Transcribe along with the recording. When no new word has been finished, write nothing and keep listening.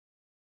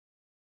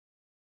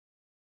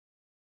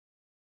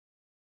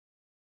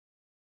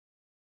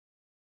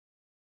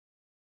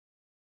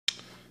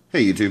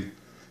Hey YouTube.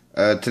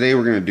 Today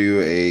we're going to do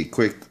a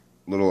quick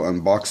little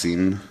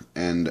unboxing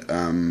and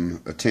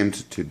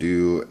attempt to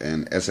do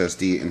an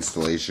SSD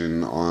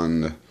installation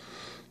on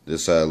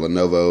this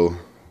Lenovo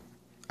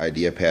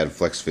IdeaPad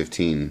Flex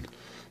 15.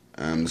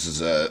 This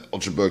is an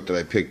Ultrabook that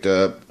I picked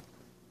up,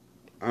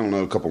 I don't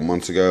know, a couple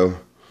months ago.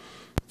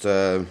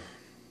 It's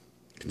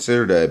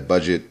considered a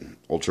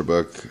budget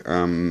Ultrabook.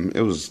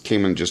 It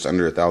came in just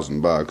under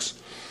 $1,000,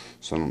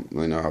 so I don't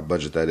really know how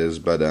budget that is,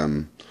 but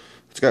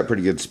it's got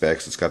pretty good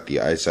specs. It's got the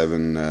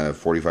i7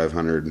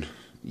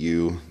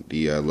 4500U,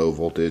 the low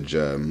voltage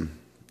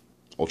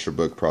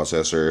Ultrabook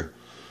processor,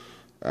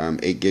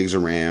 8 gigs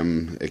of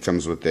RAM. It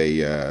comes with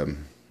a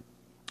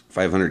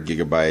 500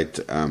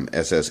 gigabyte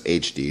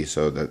SSHD,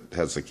 so that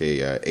has like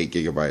a 8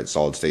 gigabyte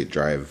solid state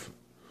drive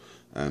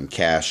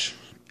cache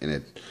in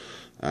it.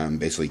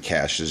 Basically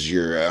caches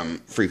your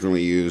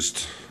frequently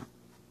used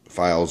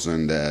files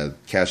and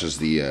caches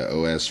the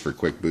OS for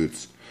quick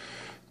boots.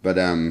 But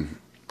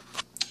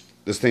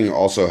this thing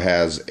also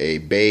has a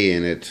bay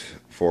in it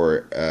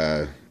for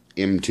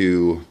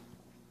M.2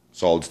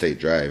 solid state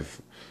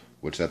drive,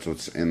 which that's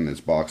what's in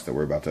this box that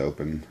we're about to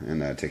open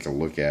and take a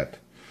look at.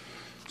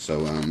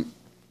 So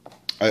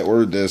I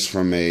ordered this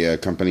from a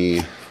company,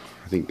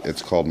 I think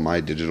it's called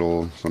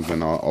MyDigital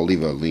something. I'll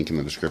leave a link in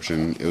the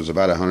description. It was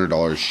about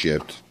 $100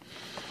 shipped,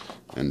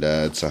 and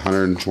it's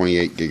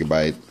 128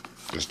 gigabyte,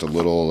 just a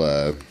little,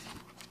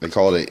 they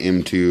call it an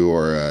M.2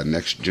 or a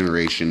next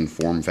generation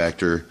form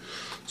factor.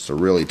 It's a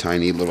really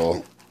tiny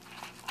little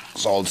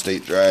solid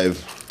state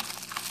drive.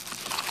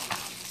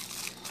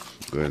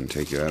 Go ahead and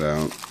take that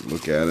out,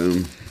 look at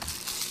them.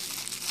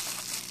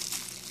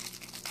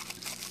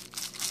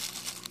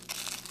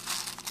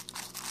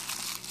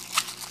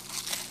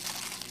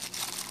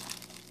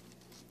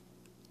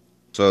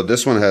 So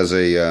this one has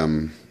a,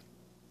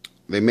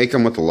 they make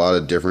them with a lot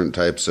of different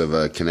types of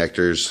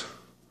connectors.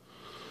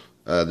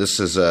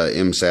 This is a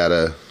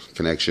mSATA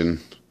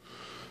connection.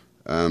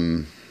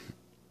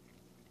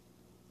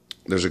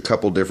 There's a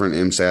couple different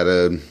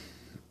mSATA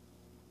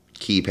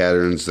key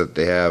patterns that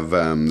they have.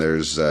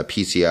 There's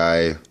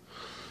PCI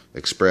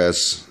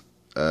Express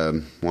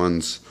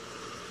ones.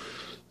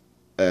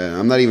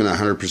 I'm not even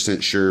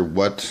 100% sure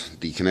what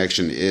the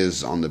connection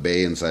is on the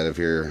bay inside of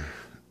here.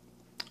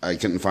 I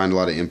couldn't find a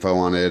lot of info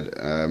on it.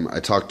 I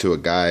talked to a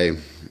guy,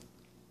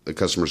 the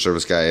customer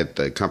service guy at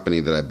the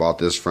company that I bought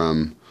this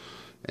from,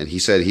 and he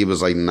said he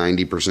was like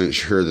 90%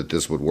 sure that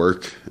this would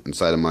work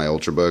inside of my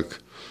Ultrabook.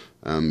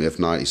 If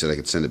not, he said I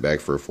could send it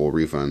back for a full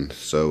refund.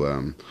 So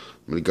I'm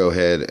going to go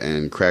ahead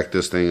and crack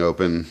this thing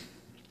open.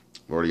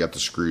 I've already got the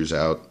screws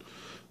out.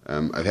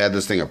 I've had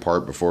this thing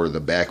apart before. The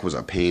back was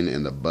a pain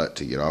in the butt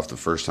to get off the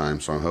first time,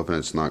 so I'm hoping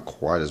it's not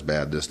quite as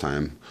bad this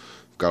time.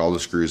 I've got all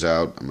the screws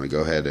out. I'm going to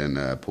go ahead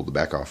and pull the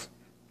back off.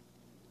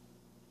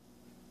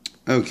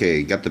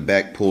 Okay, got the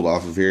back pulled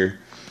off of here.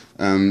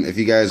 If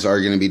you guys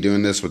are going to be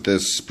doing this with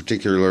this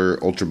particular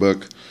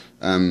Ultrabook,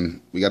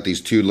 we got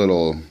these two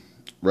little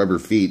rubber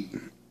feet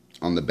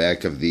on the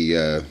back of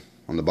the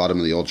on the bottom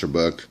of the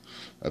Ultrabook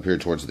up here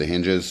towards the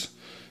hinges.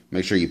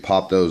 Make sure you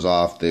pop those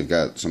off. They've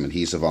got some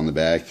adhesive on the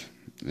back,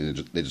 and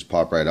they just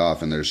pop right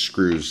off, and there's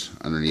screws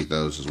underneath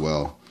those as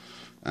well.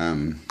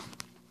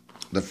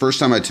 The first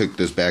time I took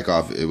this back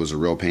off, it was a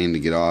real pain to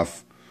get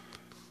off,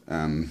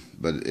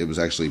 but it was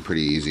actually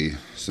pretty easy.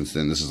 Since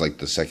then, this is like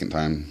the second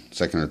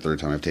or third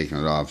time I've taken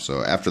it off.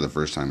 So after the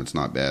first time, it's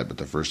not bad, but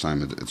the first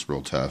time it's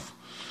real tough.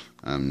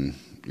 You're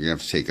gonna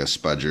have to take a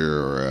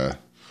spudger or a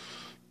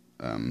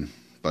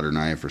butter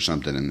knife or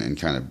something and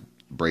kind of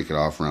break it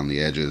off around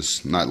the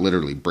edges. Not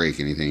literally break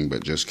anything,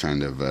 but just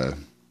kind of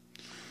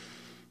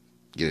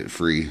get it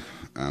free.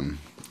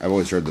 I've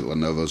always heard that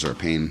Lenovo's are a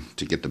pain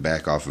to get the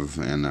back off of,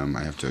 and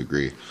I have to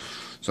agree.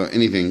 So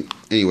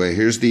anyway,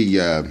 here's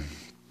the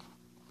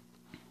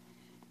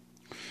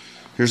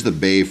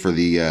bay for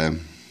the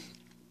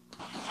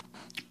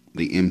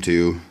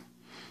M.2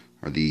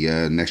 or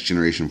the next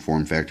generation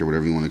form factor,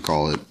 whatever you want to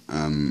call it.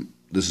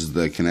 This is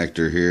the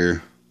connector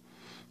here,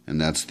 and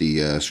that's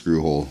the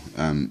screw hole.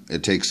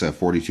 It takes a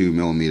 42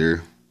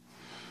 millimeter,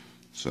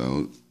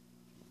 so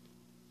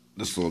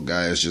this little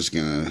guy is just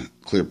gonna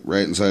clip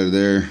right inside of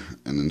there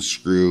and then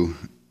screw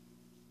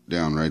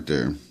down right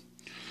there.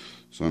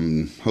 So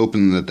I'm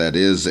hoping that that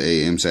is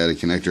a mSATA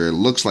connector. It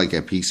looks like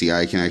a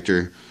PCI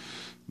connector,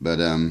 but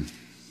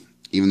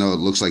even though it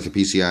looks like a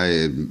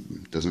PCI,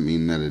 it doesn't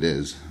mean that it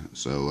is.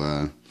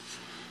 So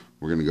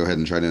we're gonna go ahead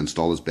and try to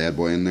install this bad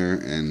boy in there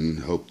and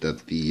hope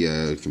that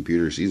the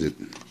computer sees it.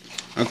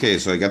 Okay,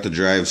 so I got the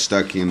drive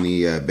stuck in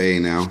the bay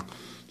now.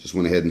 Just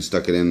went ahead and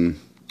stuck it in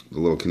the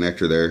little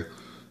connector there.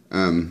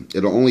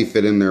 It'll only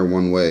fit in there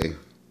one way.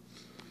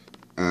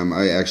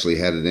 I actually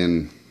had it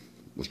in,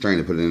 was trying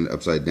to put it in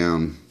upside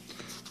down.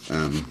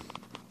 I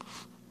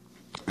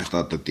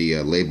thought that the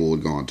label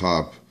would go on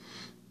top.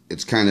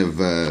 It's kind of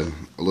a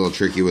little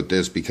tricky with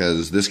this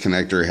because this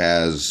connector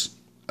has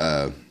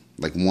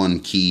like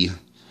one key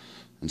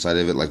inside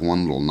of it, like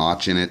one little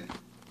notch in it,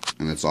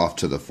 and it's off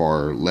to the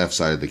far left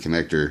side of the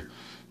connector.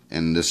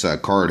 And this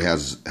card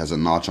has a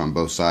notch on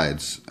both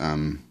sides.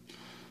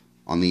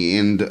 on the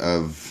end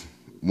of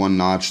one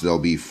notch there'll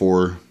be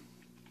 4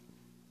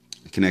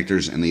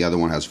 connectors, and the other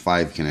one has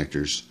 5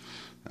 connectors.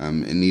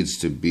 It needs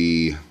to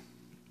be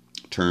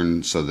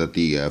turned so that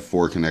the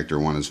 4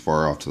 connector one is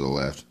far off to the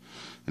left.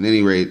 At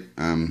any rate,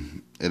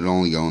 it'll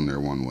only go in there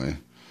one way,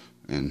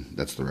 and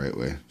that's the right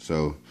way.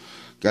 So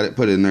got it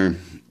put in there.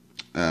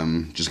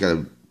 Just got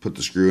to put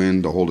the screw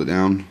in to hold it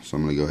down, so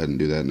I'm going to go ahead and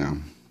do that now.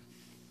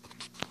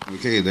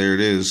 Okay, there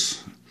it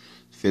is.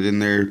 Fit in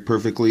there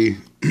perfectly,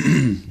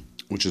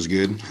 which is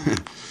good.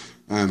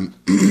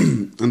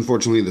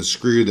 Unfortunately, the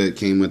screw that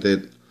came with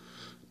it,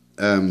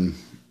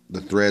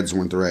 the threads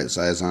weren't the right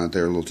size on it.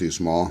 They were a little too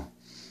small.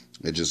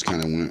 It just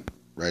kind of went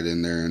right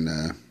in there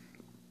and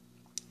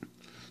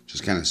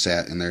just kind of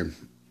sat in there.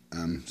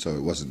 So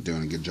it wasn't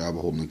doing a good job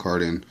of holding the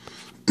card in.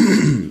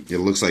 It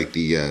looks like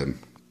the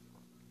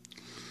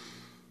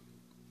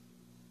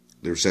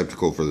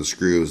receptacle for the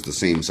screw is the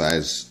same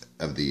size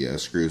of the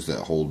screws that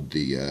hold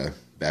the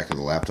back of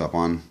the laptop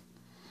on.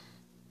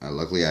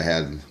 Luckily I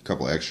had a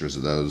couple extras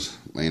of those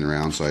laying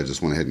around, so I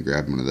just went ahead and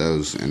grabbed one of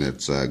those, and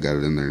it's got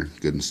it in there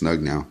good and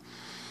snug now.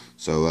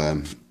 So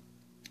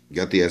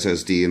got the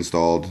SSD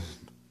installed.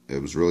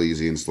 It was really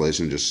easy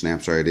installation, just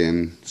snaps right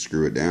in,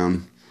 screw it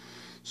down.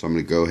 So I'm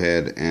going to go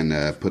ahead and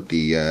put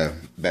the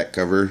back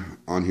cover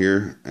on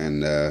here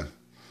and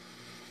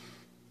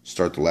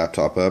start the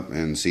laptop up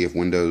and see if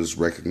Windows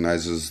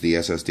recognizes the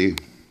SSD.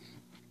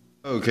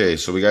 Okay,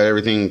 so we got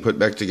everything put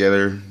back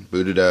together,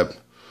 booted up.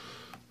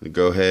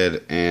 Go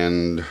ahead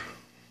and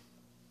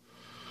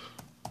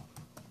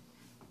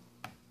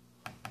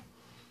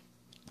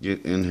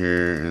get in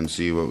here and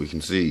see what we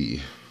can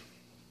see.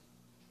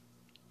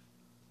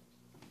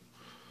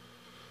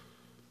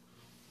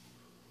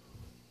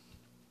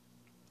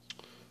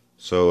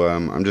 So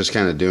I'm just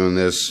kind of doing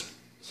this.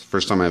 It's the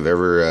first time I've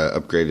ever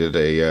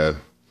upgraded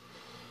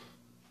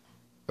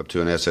up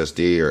to an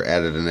SSD or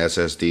added an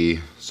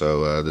SSD.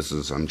 So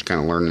I'm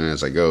kind of learning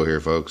as I go here,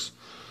 folks.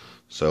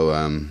 So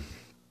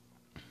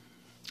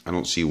I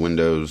don't see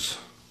Windows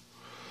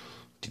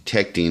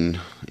detecting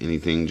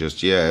anything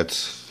just yet.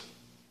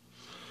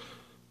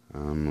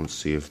 Let's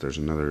see if there's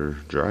another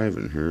drive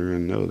in here,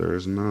 and no, there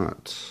is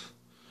not.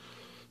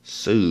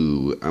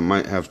 So I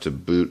might have to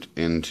boot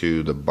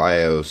into the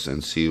BIOS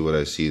and see what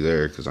I see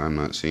there, because I'm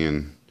not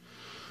seeing.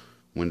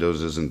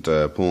 Windows isn't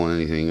pulling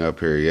anything up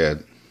here yet.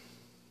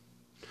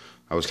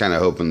 I was kind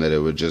of hoping that it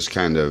would just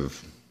kind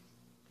of,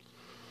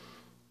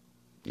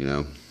 you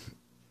know,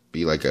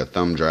 be like a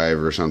thumb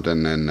drive or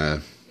something,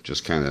 and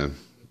just kind of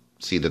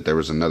see that there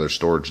was another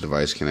storage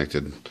device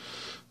connected.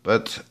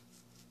 But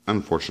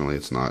unfortunately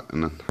it's not,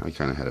 and I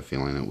kind of had a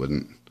feeling it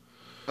wouldn't.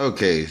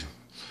 Okay,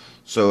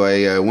 so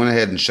I went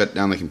ahead and shut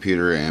down the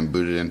computer and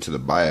booted into the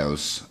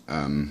BIOS.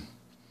 To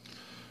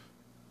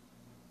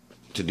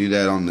do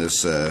that on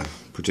this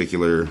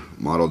particular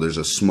model, there's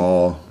a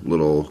small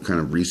little kind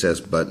of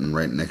recessed button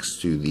right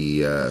next to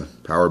the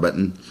power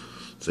button.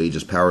 So you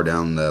just power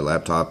down the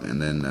laptop and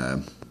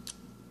then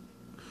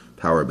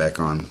power it back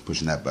on,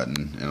 pushing that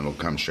button, and it'll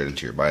come straight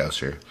into your BIOS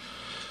here.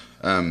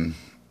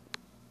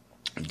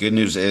 Good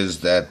news is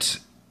that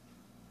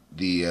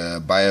the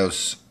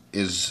BIOS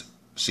is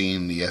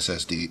seeing the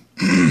SSD.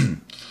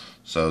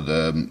 So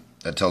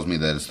that tells me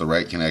that it's the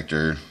right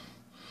connector,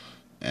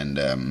 and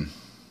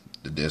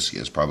the disk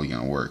is probably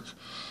going to work.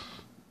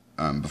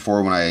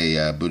 Before, when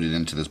I booted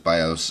into this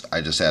BIOS, I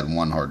just had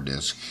one hard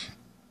disk,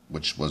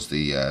 which was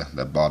the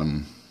that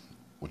bottom,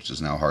 which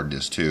is now hard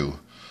disk 2.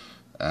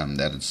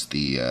 That is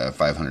the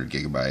 500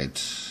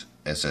 gigabyte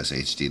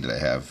SSHD that I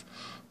have.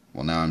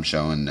 Well, now I'm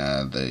showing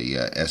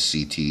the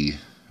SCT,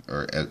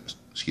 or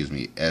excuse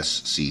me,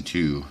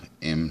 SC2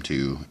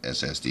 M.2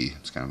 SSD.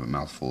 It's kind of a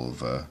mouthful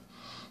of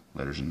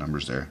letters and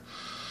numbers there.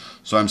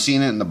 So I'm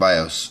seeing it in the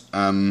BIOS.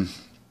 I'm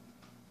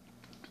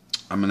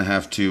going to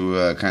have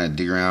to kind of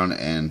dig around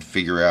and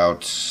figure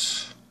out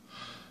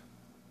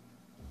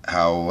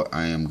how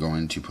I am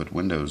going to put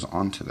Windows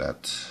onto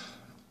that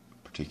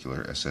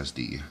particular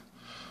SSD.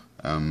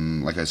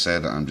 Like I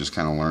said, I'm just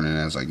kind of learning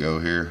as I go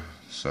here.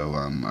 So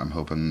I'm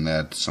hoping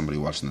that somebody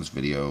watching this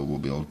video will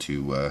be able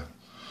to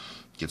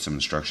get some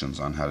instructions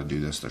on how to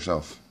do this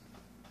themselves.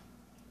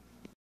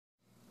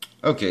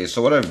 Okay,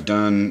 so what I've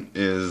done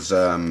is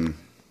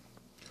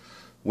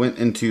went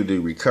into the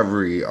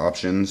recovery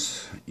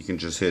options. You can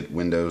just hit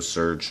Windows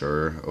search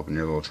or open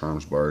your little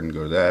charms bar and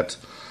go to that.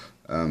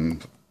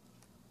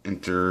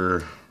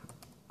 Enter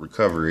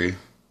recovery.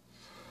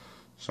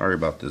 Sorry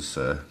about this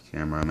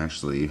camera. I'm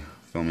actually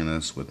filming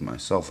this with my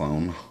cell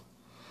phone.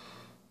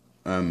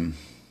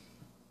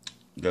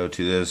 Go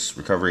to this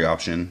recovery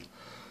option,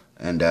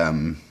 and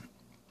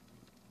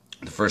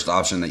the first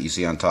option that you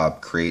see on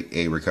top, create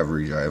a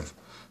recovery drive.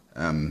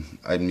 I'm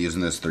using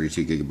this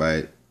 32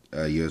 gigabyte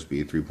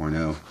USB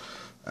 3.0.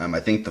 I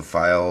think the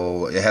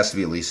file, it has to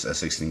be at least a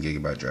 16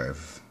 gigabyte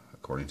drive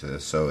according to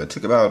this. So it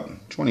took about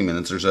 20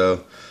 minutes or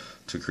so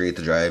to create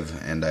the drive,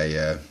 and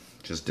I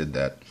just did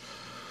that.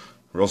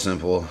 Real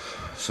simple.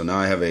 So now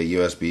I have a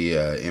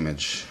USB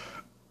image.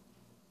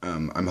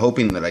 I'm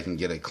hoping that I can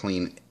get a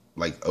clean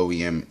like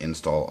O.E.M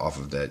install off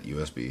of that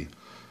USB.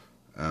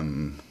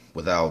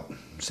 Without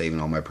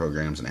saving all my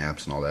programs and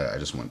apps and all that. I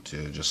just want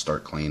to just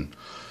start clean.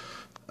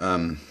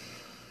 So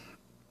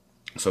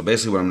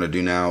basically what I'm going to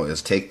do now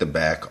is take the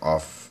back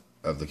off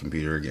of the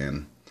computer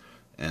again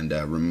and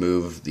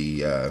remove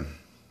the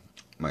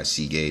my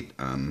Seagate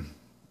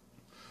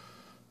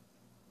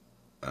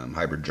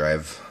hybrid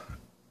drive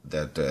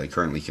that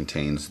currently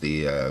contains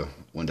the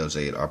Windows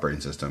 8 operating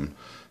system.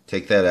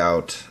 Take that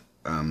out.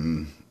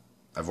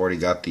 I've already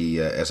got the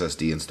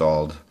SSD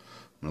installed.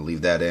 I'm going to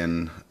leave that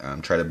in,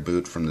 try to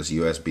boot from this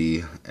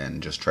USB,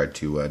 and just try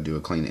to do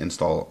a clean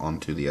install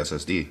onto the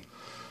SSD.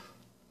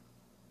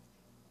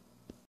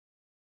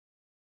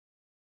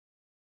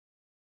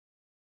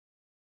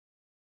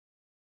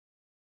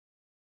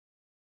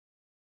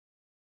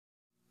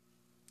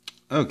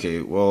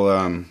 Okay, well,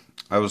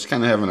 I was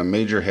kind of having a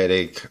major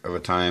headache of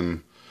a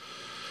time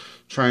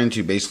trying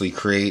to basically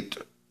create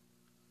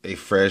a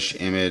fresh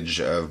image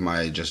of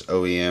my just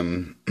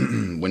O.E.M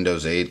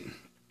Windows 8.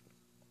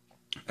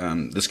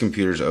 This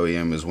computer's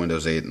O.E.M is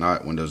Windows 8,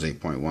 not Windows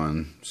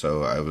 8.1.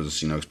 So I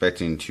was,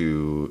 expecting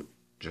to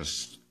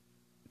just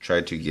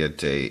try to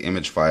get a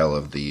image file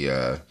of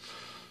the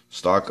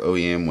stock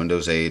O.E.M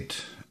Windows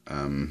 8,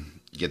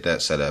 get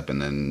that set up,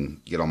 and then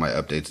get all my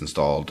updates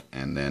installed,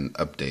 and then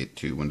update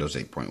to Windows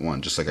 8.1,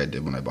 just like I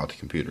did when I bought the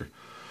computer.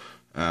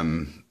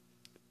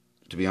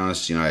 To be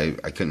honest,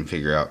 I couldn't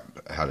figure out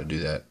how to do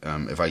that.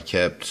 If I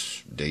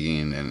kept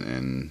digging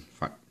and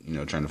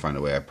trying to find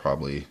a way, I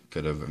probably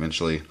could have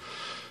eventually.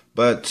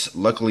 But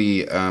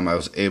luckily, I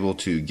was able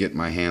to get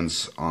my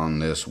hands on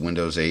this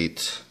Windows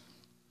 8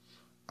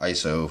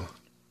 ISO.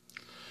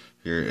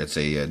 Here, it's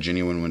a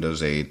genuine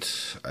Windows 8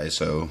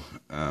 ISO.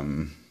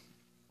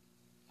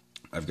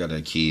 I've got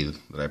a key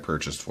that I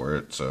purchased for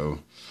it. So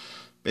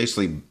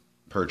basically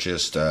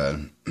purchased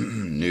a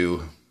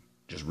new,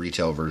 just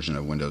retail version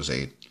of Windows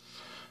 8.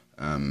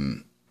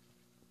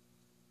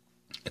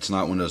 It's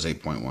not Windows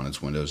 8.1,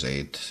 it's Windows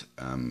 8.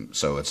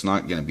 So it's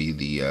not going to be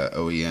the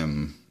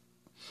O.E.M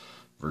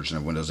version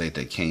of Windows 8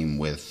 that came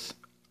with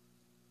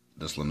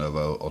this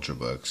Lenovo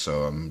Ultrabook.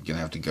 So I'm going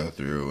to have to go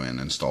through and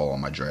install all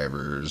my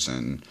drivers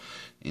and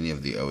any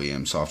of the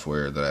O.E.M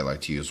software that I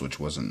like to use, which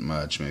wasn't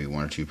much, maybe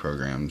one or two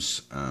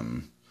programs.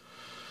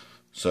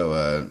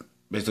 So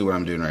basically what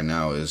I'm doing right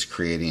now is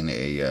creating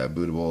a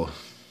bootable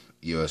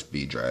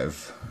USB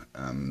drive.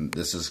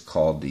 This is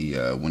called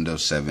the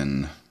Windows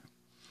 7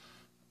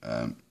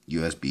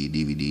 USB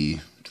DVD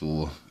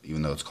tool.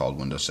 Even though it's called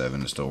Windows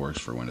 7, it still works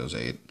for Windows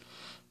 8.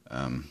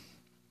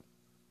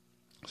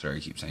 Sorry, I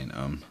keep saying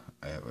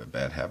I have a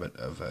bad habit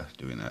of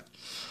doing that.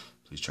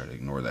 Please try to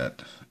ignore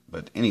that.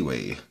 But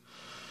anyway,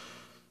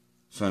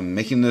 so I'm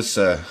making this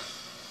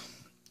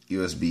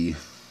USB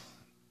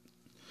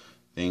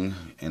thing,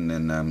 and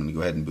then I'm going to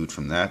go ahead and boot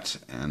from that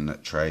and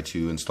try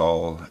to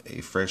install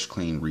a fresh,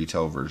 clean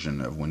retail version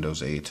of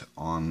Windows 8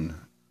 on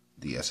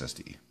the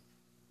SSD.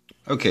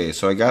 Okay,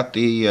 so I got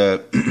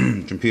the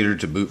computer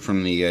to boot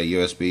from the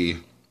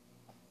USB,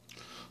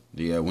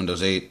 the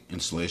Windows 8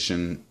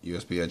 installation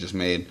USB I just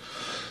made.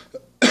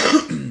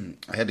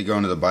 I had to go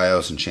into the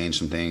BIOS and change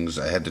some things.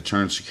 I had to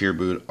turn Secure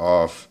Boot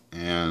off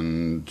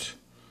and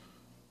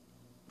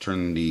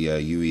turn the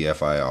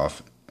UEFI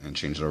off and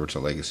change it over to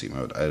legacy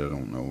mode. I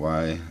don't know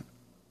why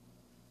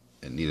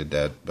it needed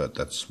that, but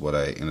that's what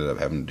I ended up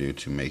having to do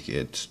to make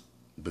it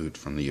boot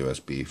from the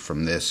USB,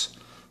 from this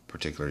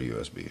particular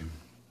USB.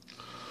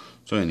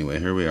 So anyway,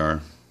 here we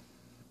are.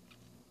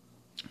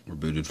 We're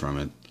booted from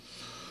it.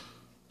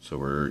 So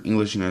we're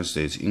English, United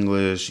States,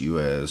 English,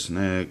 US,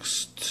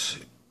 next.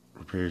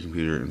 Prepare your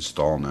computer,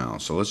 install now.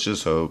 So let's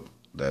just hope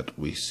that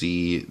we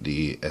see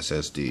the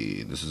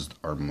SSD. This is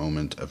our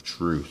moment of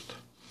truth.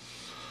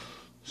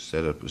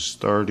 Setup is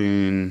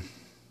starting.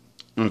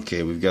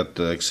 Okay, we've got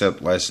the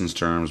accept license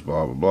terms,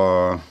 blah, blah,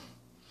 blah.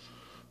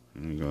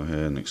 Let me go ahead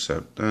and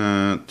accept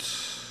that.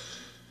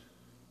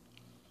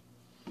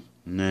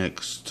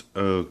 Next.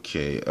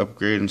 Okay,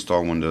 upgrade,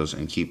 install Windows,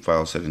 and keep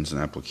file settings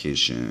and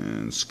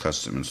applications.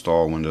 Custom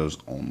install Windows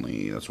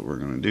only. That's what we're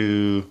going to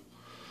do.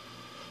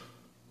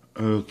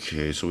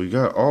 Okay, so we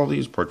got all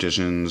these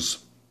partitions.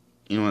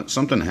 You know what?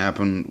 Something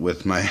happened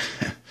with my...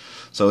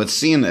 So it's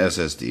seeing the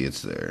SSD.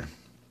 It's there.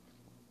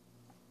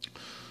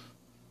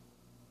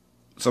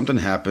 Something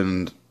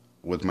happened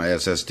with my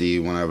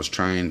SSD when I was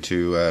trying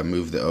to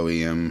move the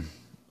O.E.M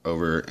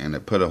over, and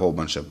it put a whole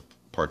bunch of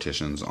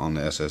partitions on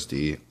the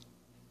SSD.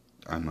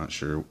 I'm not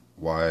sure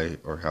why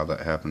or how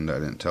that happened. I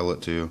didn't tell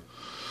it to.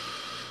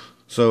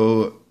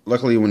 So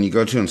luckily, when you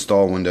go to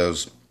install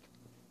Windows,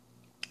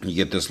 you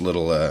get this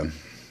little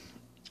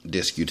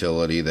disk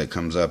utility that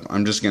comes up.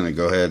 I'm just going to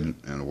go ahead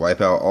and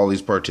wipe out all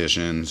these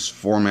partitions,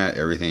 format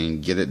everything,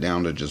 get it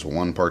down to just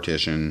one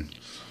partition,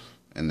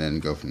 and then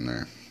go from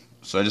there.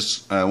 So I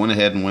just went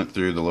ahead and went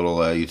through the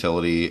little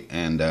utility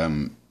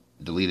and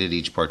deleted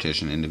each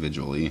partition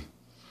individually.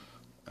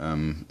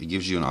 It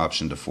gives you an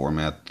option to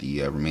format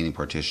the remaining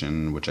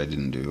partition, which I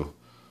didn't do.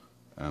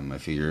 I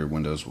figure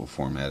Windows will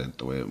format it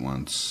the way it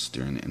wants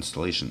during the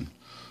installation.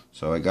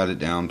 So I got it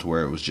down to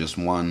where it was just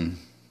one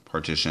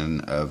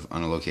partition of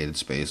unallocated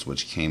space,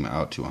 which came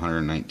out to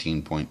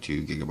 119.2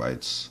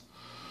 gigabytes.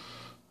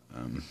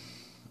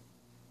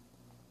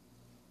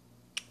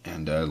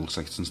 And it looks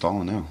like it's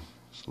installing now.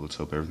 So let's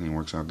hope everything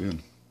works out good.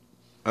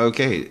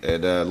 Okay,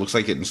 it looks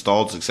like it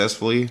installed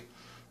successfully.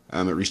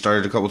 It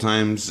restarted a couple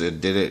times.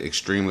 It did it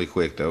extremely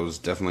quick. That was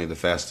definitely the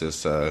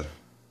fastest I've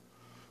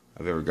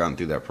ever gotten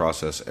through that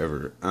process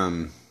ever.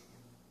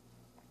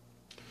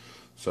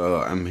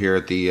 So I'm here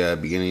at the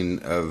beginning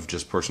of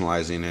just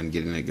personalizing and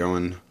getting it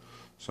going.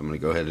 So I'm going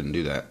to go ahead and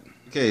do that.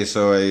 Okay,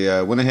 so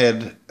I went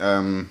ahead,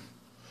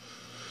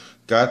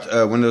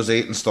 got Windows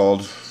 8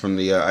 installed from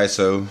the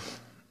ISO.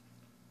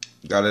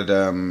 Got it,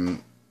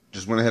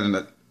 just went ahead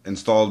and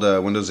installed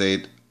Windows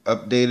 8,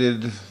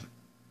 updated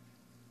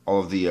all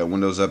of the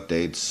Windows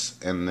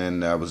updates, and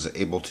then I was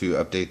able to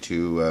update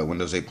to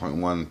Windows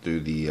 8.1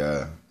 through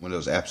the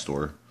Windows App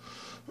Store.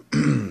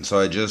 So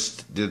I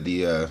just did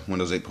the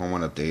Windows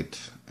 8.1 update,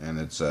 and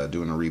it's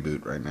doing a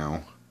reboot right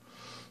now.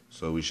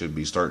 So we should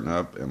be starting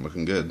up and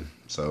looking good.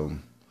 So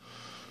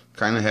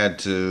kind of had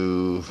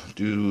to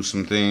do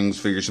some things,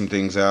 figure some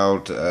things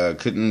out.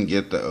 Couldn't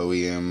get the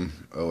O.E.M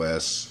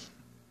OS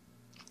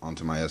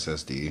onto my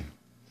SSD.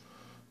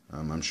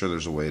 I'm sure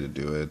there's a way to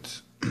do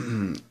it.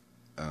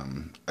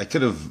 I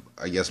could have,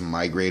 I guess,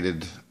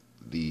 migrated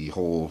the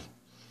whole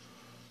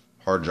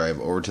hard drive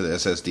over to the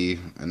SSD,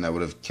 and that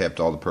would have kept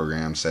all the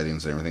program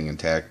settings and everything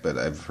intact, but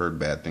I've heard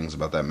bad things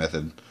about that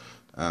method.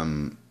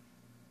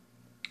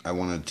 I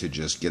wanted to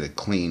just get a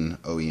clean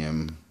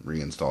O.E.M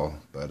reinstall,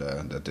 but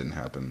that didn't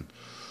happen.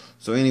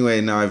 So anyway,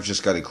 now I've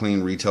just got a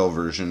clean retail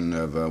version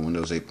of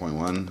Windows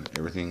 8.1.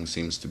 Everything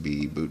seems to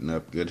be booting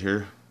up good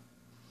here.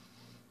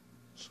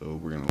 So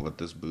we're going to let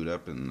this boot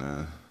up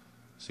and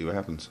see what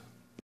happens.